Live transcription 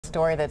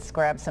story that's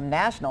grabbed some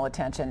national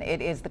attention.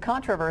 It is the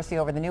controversy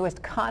over the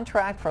newest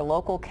contract for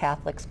local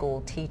Catholic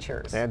school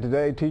teachers. And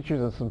today,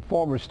 teachers and some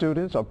former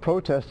students are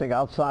protesting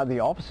outside the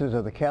offices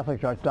of the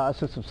Catholic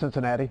Archdiocese of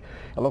Cincinnati.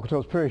 And Local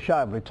 12's Perry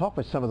Schaible talked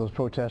with some of those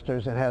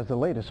protesters and has the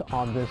latest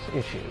on this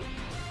issue.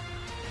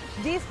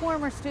 These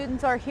former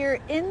students are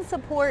here in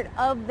support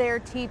of their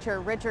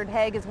teacher. Richard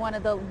Hague is one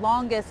of the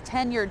longest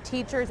tenured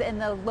teachers in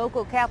the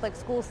local Catholic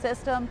school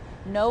system.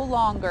 No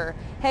longer.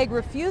 Hague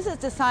refuses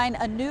to sign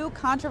a new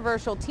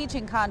controversial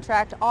teaching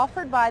contract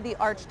offered by the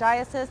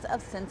Archdiocese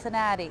of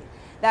Cincinnati.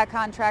 That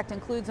contract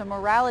includes a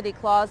morality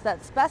clause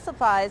that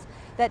specifies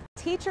that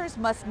teachers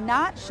must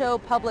not show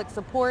public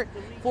support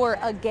for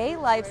a gay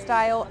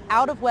lifestyle,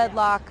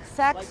 out-of-wedlock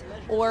sex,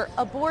 or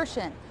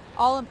abortion.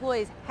 All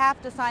employees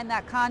have to sign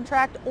that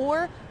contract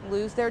or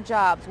lose their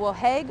jobs. Well,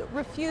 Hague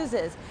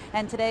refuses,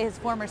 and today his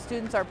former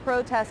students are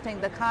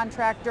protesting the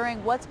contract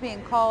during what's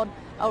being called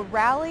a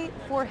rally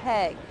for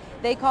Hague.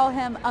 They call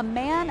him a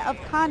man of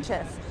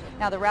conscience.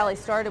 Now, the rally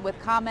started with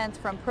comments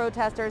from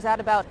protesters at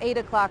about 8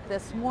 o'clock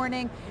this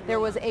morning. There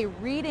was a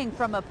reading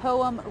from a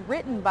poem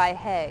written by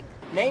Hague.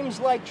 Names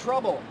like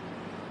trouble,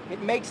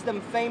 it makes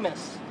them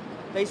famous.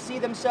 They see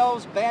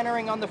themselves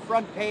bannering on the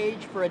front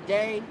page for a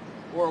day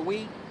or a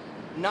week,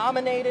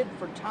 nominated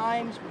for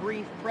Time's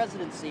brief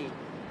presidency.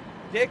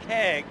 Dick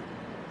Hague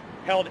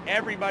held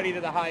everybody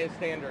to the highest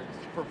standards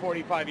for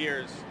 45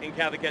 years in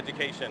Catholic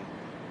education.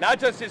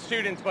 Not just his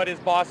students, but his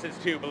bosses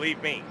too,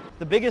 believe me.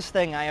 The biggest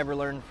thing I ever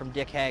learned from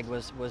Dick Hague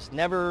was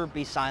never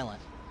be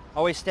silent.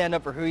 Always stand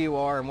up for who you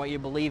are and what you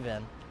believe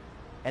in,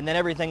 and then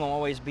everything will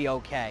always be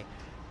okay.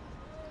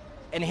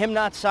 And him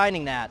not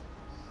signing that,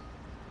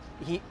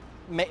 he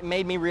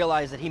made me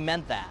realize that he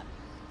meant that.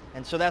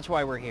 And so that's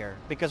why we're here,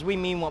 because we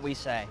mean what we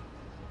say.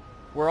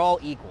 We're all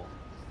equal.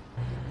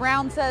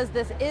 Brown says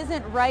this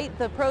isn't right.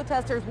 The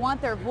protesters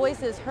want their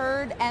voices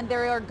heard, and they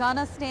are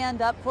gonna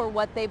stand up for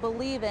what they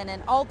believe in.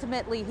 And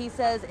ultimately, he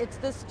says it's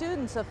the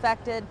students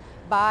affected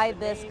by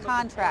this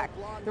contract.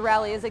 The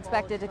rally is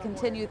expected to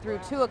continue through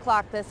 2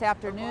 o'clock this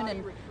afternoon.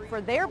 And for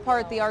their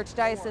part, the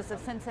Archdiocese of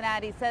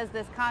Cincinnati says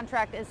this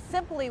contract is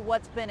simply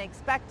what's been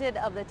expected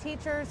of the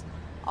teachers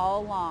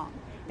all along.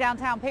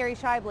 Downtown, Perry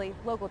Schaible,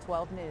 Local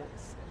 12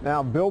 News.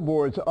 Now,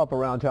 billboards up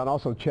around town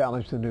also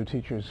challenged the new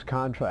teacher's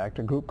contract.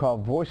 A group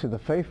called Voice of the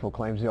Faithful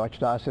claims the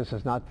Archdiocese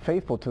is not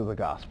faithful to the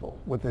gospel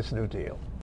with this new deal.